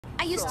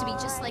I used to be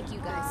just like you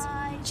guys.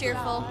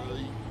 Cheerful,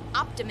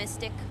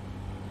 optimistic.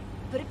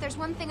 But if there's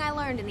one thing I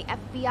learned in the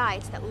FBI,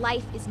 it's that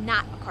life is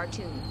not a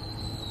cartoon.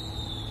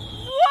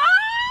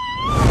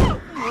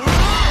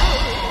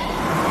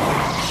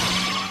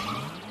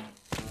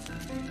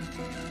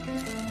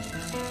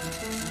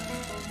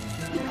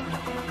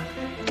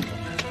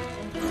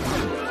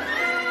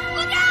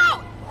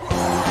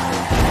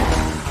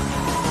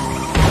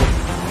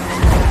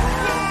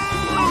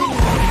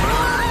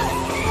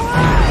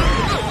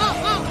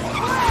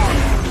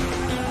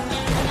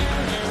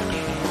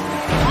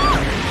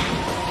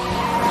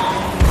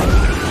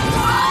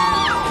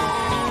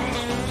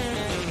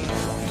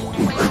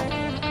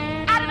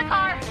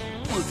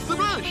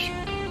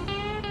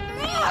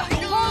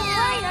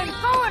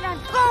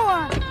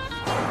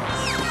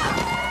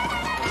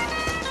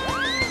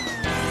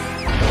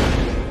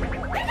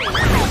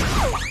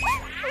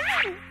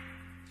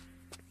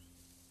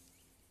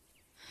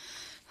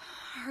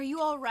 Are you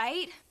all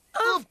right?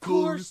 Of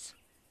course.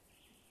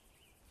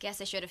 Guess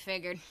I should have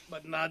figured.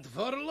 But not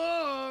for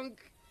long.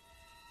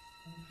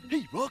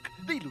 Hey, Rock,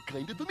 they look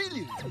kind of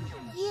familiar.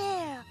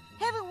 Yeah,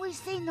 haven't we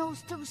seen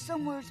those two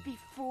somewheres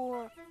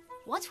before?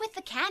 What's with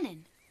the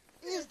cannon?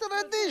 It's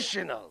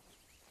traditional.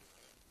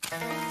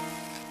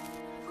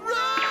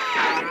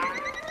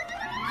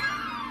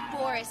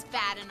 Boris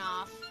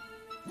Badenoff.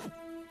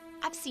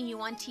 I've seen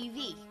you on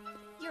TV.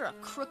 You're a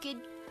crooked,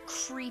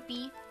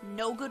 creepy,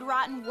 no-good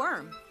rotten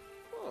worm.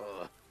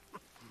 Oh,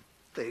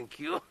 thank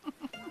you.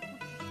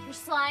 You're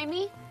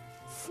slimy,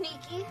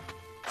 sneaky,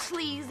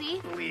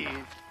 sleazy. Please,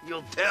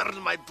 you'll turn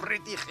my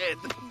pretty head.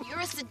 You're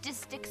a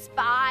sadistic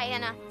spy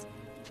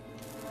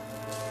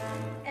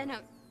and a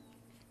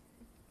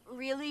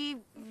really,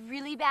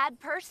 really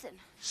bad person.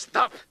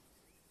 Stop.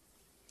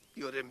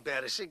 You're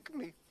embarrassing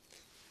me.